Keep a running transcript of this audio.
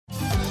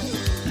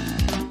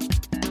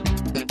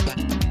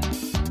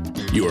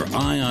Your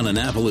Eye on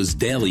Annapolis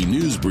daily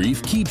news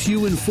brief keeps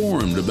you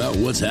informed about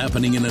what's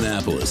happening in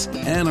Annapolis,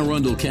 Anne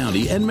Arundel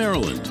County, and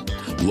Maryland.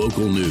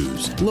 Local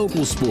news,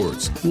 local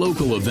sports,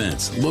 local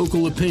events,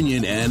 local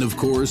opinion, and, of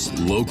course,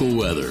 local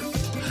weather.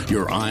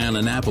 Your Eye on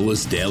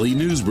Annapolis daily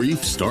news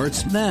brief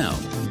starts now.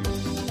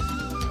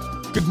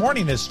 Good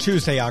morning. It's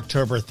Tuesday,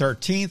 October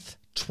 13th,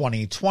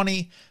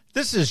 2020.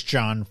 This is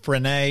John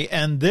Frenaye,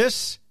 and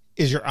this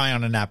is your Eye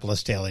on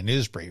Annapolis daily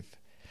news brief.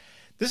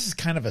 This is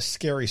kind of a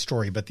scary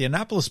story, but the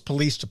Annapolis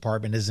Police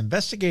Department is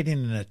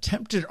investigating an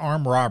attempted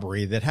armed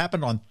robbery that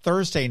happened on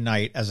Thursday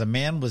night as a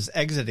man was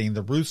exiting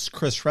the Ruth's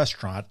Chris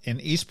restaurant in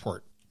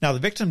Eastport. Now, the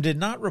victim did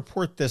not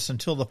report this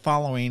until the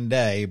following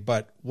day,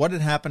 but what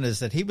had happened is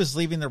that he was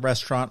leaving the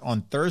restaurant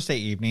on Thursday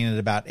evening at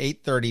about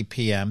 8:30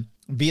 p.m.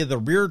 via the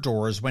rear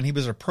doors when he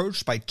was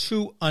approached by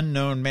two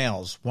unknown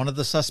males. One of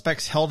the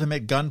suspects held him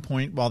at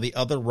gunpoint while the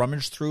other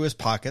rummaged through his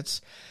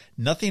pockets.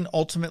 Nothing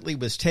ultimately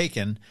was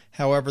taken.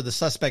 However, the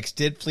suspects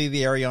did flee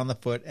the area on the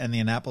foot, and the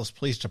Annapolis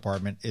Police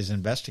Department is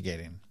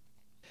investigating.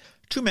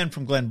 Two men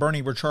from Glen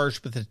Burnie were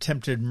charged with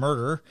attempted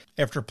murder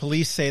after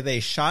police say they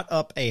shot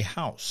up a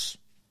house.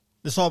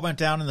 This all went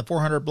down in the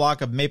 400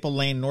 block of Maple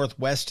Lane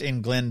Northwest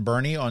in Glen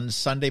Burnie on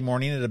Sunday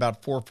morning at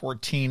about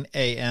 4:14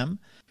 a.m.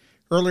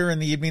 Earlier in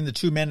the evening, the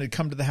two men had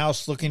come to the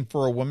house looking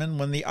for a woman.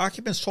 When the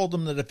occupants told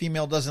them that a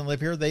female doesn't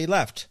live here, they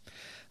left.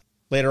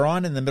 Later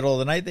on, in the middle of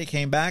the night, they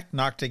came back,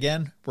 knocked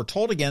again, were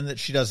told again that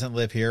she doesn't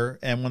live here,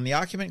 and when the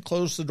occupant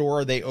closed the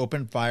door, they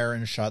opened fire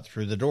and shot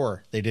through the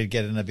door. They did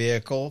get in a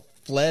vehicle,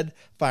 fled,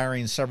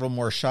 firing several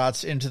more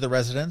shots into the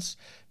residence.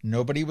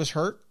 Nobody was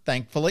hurt,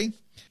 thankfully.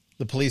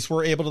 The police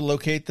were able to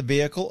locate the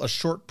vehicle. A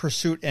short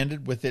pursuit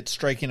ended with it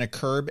striking a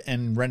curb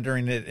and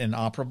rendering it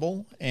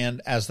inoperable,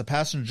 and as the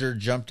passenger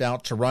jumped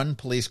out to run,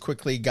 police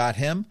quickly got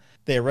him.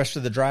 They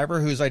arrested the driver,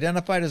 who's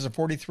identified as a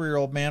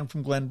 43-year-old man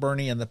from Glen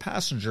Burnie, and the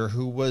passenger,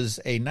 who was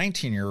a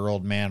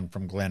 19-year-old man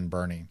from Glen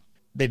Burnie.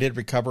 They did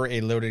recover a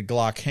loaded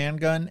Glock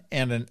handgun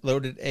and a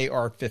loaded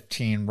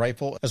AR-15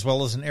 rifle, as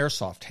well as an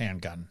airsoft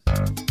handgun.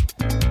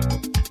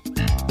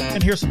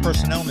 And here's some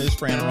personnel news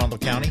for Anne Arundel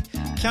County.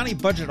 County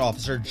Budget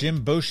Officer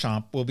Jim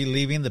Beauchamp will be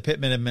leaving the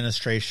Pittman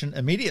administration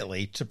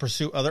immediately to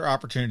pursue other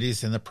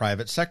opportunities in the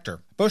private sector.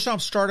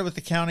 Beauchamp started with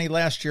the county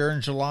last year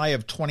in July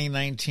of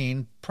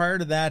 2019. Prior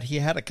to that, he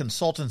had a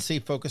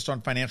consultancy focused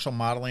on financial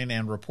modeling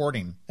and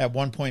reporting. At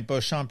one point,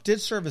 Beauchamp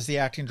did serve as the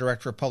acting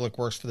director of public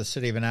works for the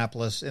city of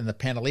Annapolis in the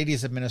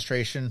Panelides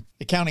administration.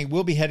 The county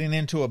will be heading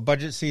into a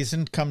budget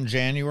season come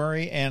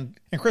January, and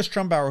Chris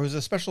Trumbauer, who's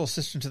a special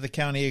assistant to the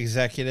county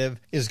executive,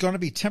 is going to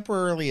be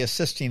temporarily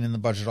assisting in the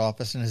budget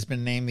office and has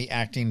been named the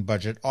acting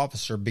budget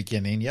officer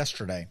beginning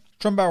yesterday.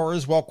 Trumbauer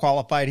is well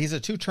qualified. He's a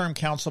two-term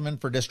councilman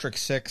for District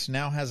 6,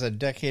 now has a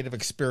decade of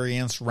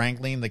experience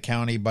wrangling the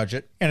county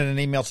budget. And in an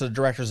email to the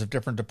directors of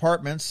different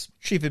departments,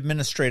 Chief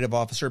Administrative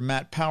Officer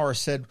Matt Power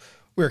said,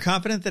 "We are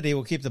confident that he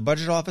will keep the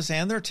budget office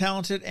and their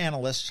talented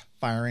analysts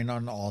firing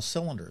on all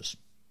cylinders."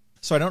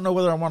 So I don't know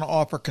whether I want to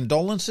offer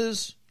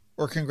condolences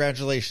or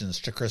congratulations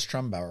to Chris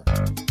Trumbauer.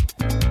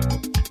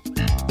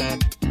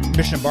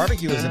 Mission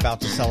BBQ is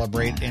about to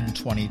celebrate in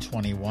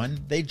 2021.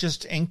 They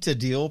just inked a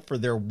deal for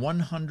their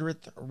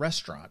 100th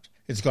restaurant.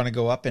 It's going to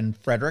go up in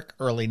Frederick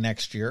early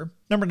next year.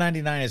 Number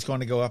 99 is going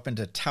to go up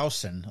into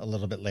Towson a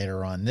little bit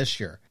later on this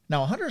year.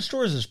 Now, 100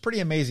 stores is pretty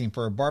amazing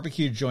for a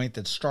barbecue joint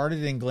that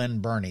started in Glen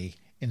Burnie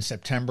in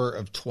September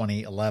of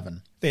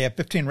 2011. They have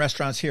 15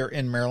 restaurants here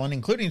in Maryland,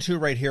 including 2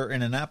 right here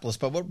in Annapolis.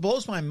 But what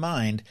blows my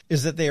mind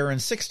is that they are in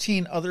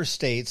 16 other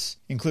states,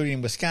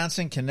 including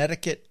Wisconsin,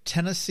 Connecticut,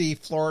 Tennessee,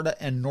 Florida,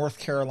 and North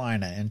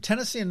Carolina. And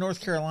Tennessee and North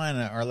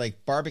Carolina are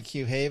like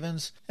barbecue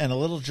havens, and a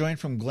little joint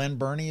from Glen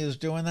Burnie is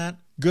doing that.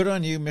 Good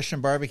on you,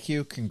 Mission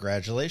BBQ.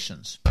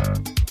 Congratulations.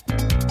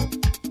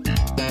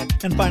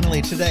 And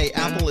finally, today,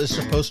 Apple is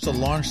supposed to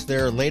launch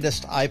their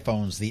latest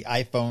iPhones, the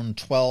iPhone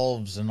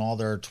 12s and all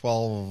their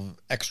 12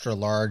 extra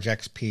large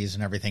XPs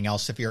and everything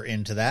else, if you're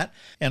into that.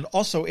 And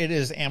also, it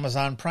is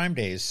Amazon Prime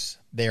Days.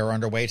 They are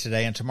underway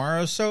today and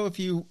tomorrow, so if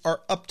you are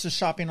up to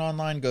shopping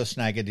online, go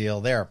snag a deal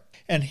there.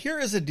 And here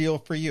is a deal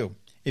for you.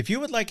 If you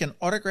would like an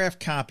autographed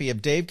copy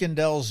of Dave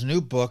Gandell's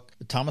new book,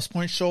 The Thomas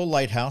Point Shoal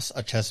Lighthouse,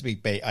 a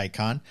Chesapeake Bay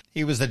Icon,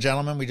 he was the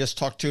gentleman we just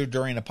talked to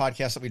during a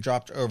podcast that we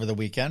dropped over the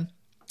weekend.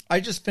 I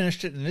just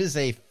finished it, and it is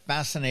a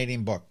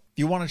fascinating book. If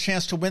you want a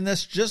chance to win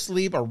this, just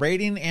leave a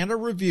rating and a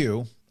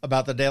review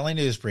about the Daily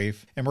News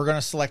Brief, and we're going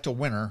to select a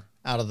winner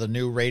out of the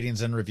new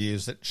ratings and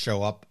reviews that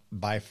show up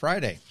by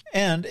Friday.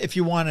 And if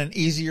you want an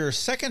easier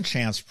second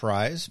chance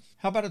prize,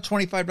 how about a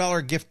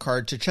 $25 gift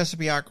card to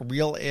Chesapeake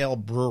Real Ale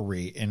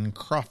Brewery in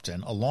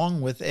Crofton, along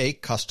with a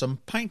custom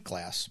pint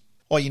glass?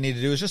 All you need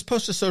to do is just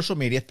post to social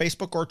media,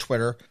 Facebook or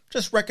Twitter,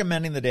 just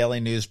recommending the Daily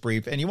News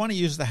Brief, and you want to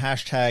use the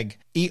hashtag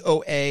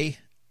EOADNB.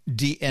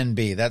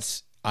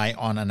 That's Eye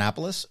on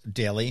Annapolis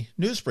Daily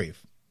News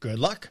Brief. Good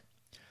luck.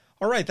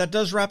 All right, that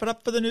does wrap it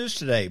up for the news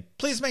today.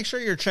 Please make sure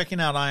you're checking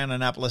out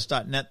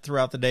eyeonannapolis.net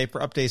throughout the day for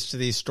updates to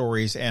these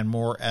stories and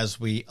more as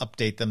we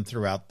update them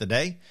throughout the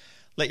day.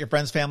 Let your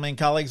friends, family, and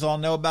colleagues all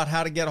know about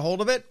how to get a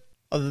hold of it.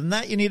 Other than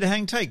that, you need to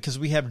hang tight because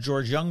we have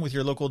George Young with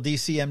your local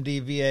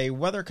DCMDVA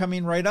weather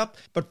coming right up.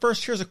 But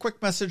first, here's a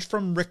quick message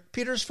from Rick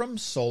Peters from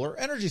Solar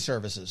Energy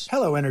Services.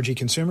 Hello, energy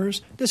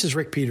consumers. This is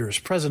Rick Peters,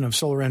 president of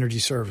Solar Energy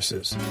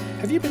Services.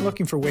 Have you been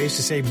looking for ways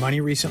to save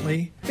money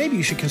recently? Maybe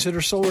you should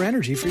consider solar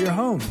energy for your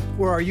home.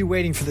 Or are you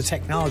waiting for the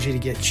technology to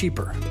get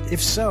cheaper?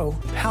 If so,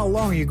 how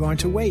long are you going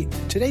to wait?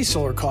 Today's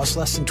solar costs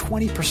less than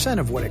 20%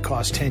 of what it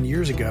cost 10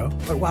 years ago.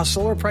 But while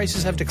solar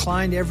prices have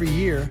declined every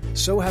year,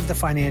 so have the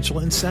financial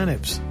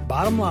incentives.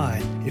 Bottom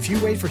line, if you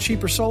wait for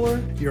cheaper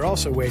solar, you're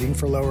also waiting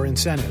for lower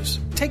incentives.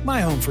 Take my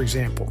home, for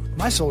example.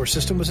 My solar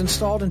system was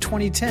installed in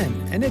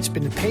 2010, and it's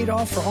been paid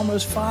off for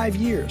almost 5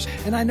 years,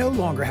 and I no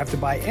longer have to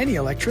buy any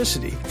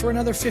electricity for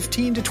another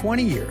 15 to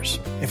 20 years.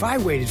 If I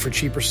waited for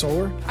cheaper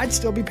solar, I'd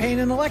still be paying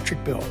an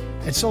electric bill.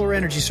 At Solar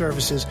Energy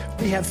Services,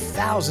 we have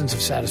thousands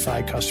of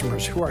satisfied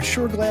customers who are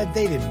sure glad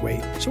they didn't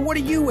wait. So what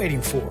are you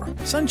waiting for?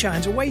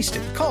 Sunshine's a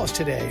wasted. Call us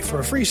today for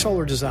a free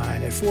solar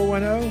design at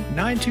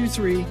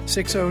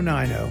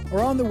 410-923-6090 or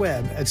on the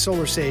web at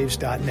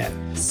solarsaves.net.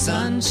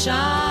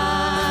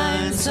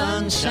 Sunshine,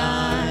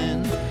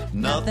 sunshine,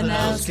 nothing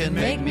else can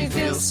make me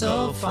feel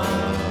so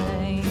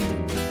fine.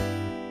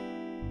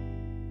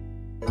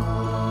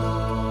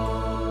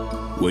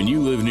 When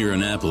you live near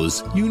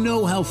Annapolis, you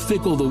know how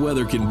fickle the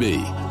weather can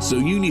be. So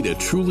you need a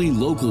truly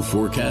local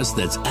forecast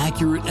that's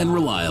accurate and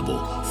reliable.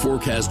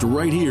 Forecast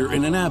right here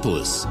in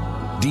Annapolis.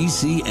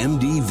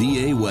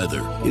 DCMDVA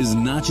weather is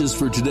not just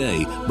for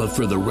today, but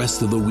for the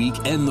rest of the week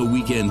and the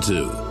weekend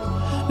too.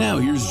 Now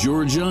here's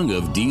George Young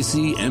of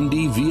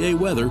DCMDVA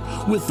weather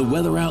with the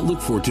weather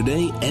outlook for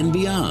today and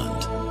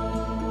beyond.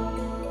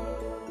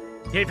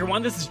 Hey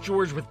everyone, this is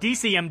George with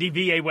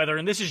DCMDVA weather,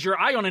 and this is your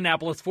Eye on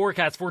Annapolis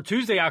forecast for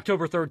Tuesday,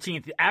 October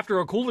 13th.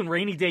 After a cool and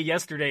rainy day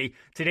yesterday,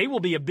 today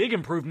will be a big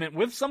improvement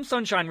with some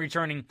sunshine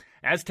returning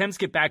as temps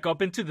get back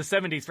up into the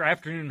 70s for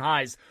afternoon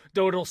highs,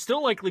 though it'll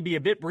still likely be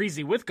a bit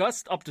breezy with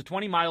gusts up to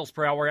 20 miles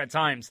per hour at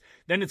times.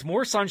 Then it's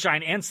more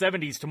sunshine and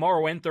 70s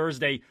tomorrow and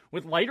Thursday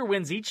with lighter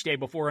winds each day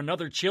before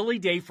another chilly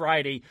day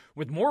Friday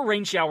with more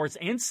rain showers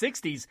and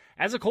 60s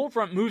as a cold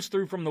front moves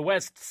through from the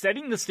west,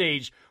 setting the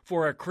stage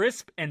for a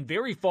crisp and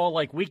very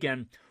fall-like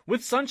weekend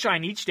with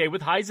sunshine each day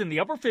with highs in the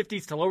upper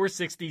 50s to lower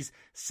 60s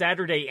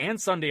Saturday and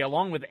Sunday,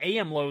 along with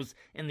AM lows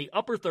in the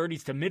upper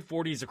 30s to mid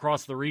 40s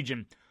across the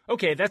region.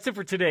 Okay, that's it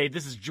for today.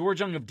 This is George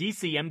Young of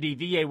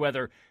DCMDVA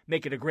weather.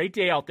 Make it a great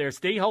day out there.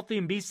 Stay healthy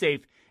and be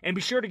safe. And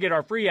be sure to get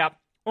our free app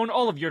on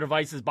all of your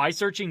devices by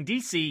searching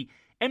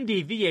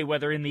DCMDVA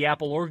weather in the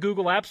Apple or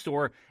Google App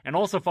Store. And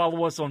also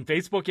follow us on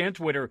Facebook and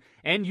Twitter.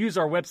 And use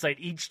our website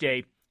each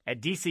day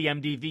at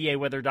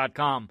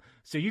DCMDVAweather.com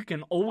so you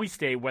can always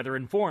stay weather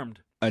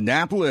informed.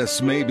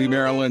 Annapolis may be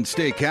Maryland's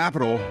state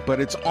capital, but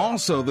it's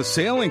also the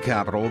sailing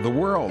capital of the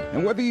world.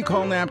 And whether you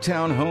call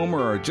Naptown home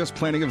or are just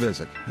planning a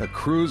visit, a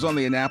cruise on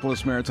the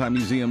Annapolis Maritime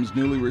Museum's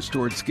newly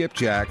restored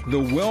skipjack, the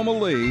Wilma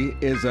Lee,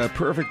 is a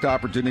perfect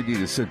opportunity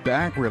to sit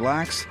back,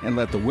 relax, and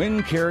let the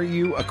wind carry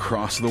you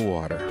across the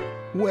water.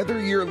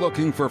 Whether you're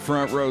looking for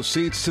front row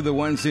seats to the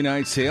Wednesday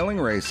night sailing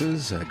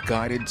races, a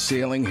guided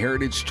sailing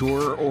heritage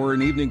tour, or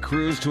an evening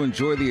cruise to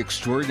enjoy the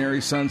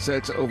extraordinary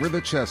sunsets over the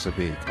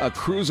Chesapeake, a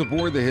cruise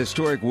aboard the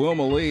historic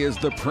Wilma Lee is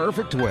the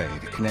perfect way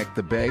to connect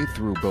the bay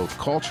through both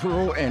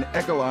cultural and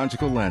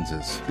ecological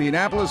lenses. The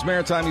Annapolis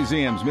Maritime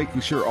Museum's making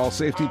sure all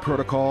safety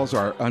protocols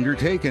are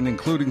undertaken,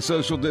 including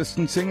social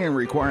distancing and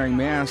requiring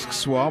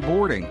masks while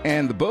boarding.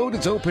 And the boat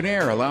is open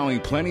air, allowing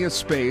plenty of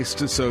space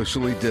to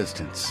socially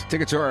distance.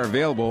 Tickets are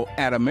available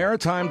at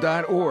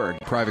amaritime.org.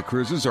 Private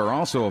cruises are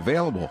also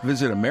available.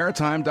 Visit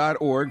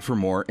amaritime.org for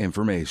more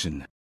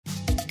information.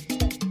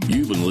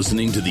 You've been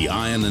listening to the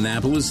Eye on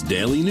Annapolis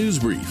Daily News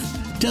Brief.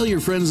 Tell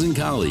your friends and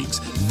colleagues,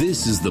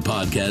 this is the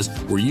podcast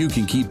where you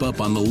can keep up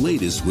on the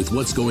latest with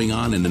what's going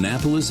on in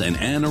Annapolis and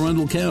Anne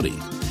Arundel County.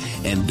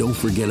 And don't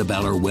forget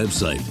about our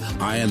website,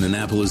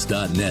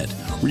 eyeonannapolis.net,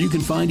 where you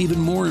can find even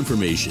more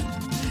information.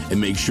 And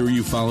make sure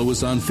you follow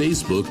us on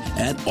Facebook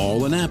at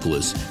All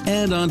Annapolis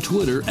and on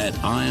Twitter at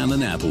Eye on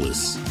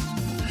Annapolis.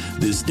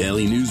 This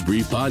Daily News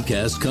Brief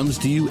podcast comes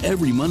to you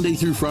every Monday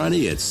through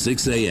Friday at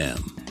 6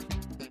 a.m.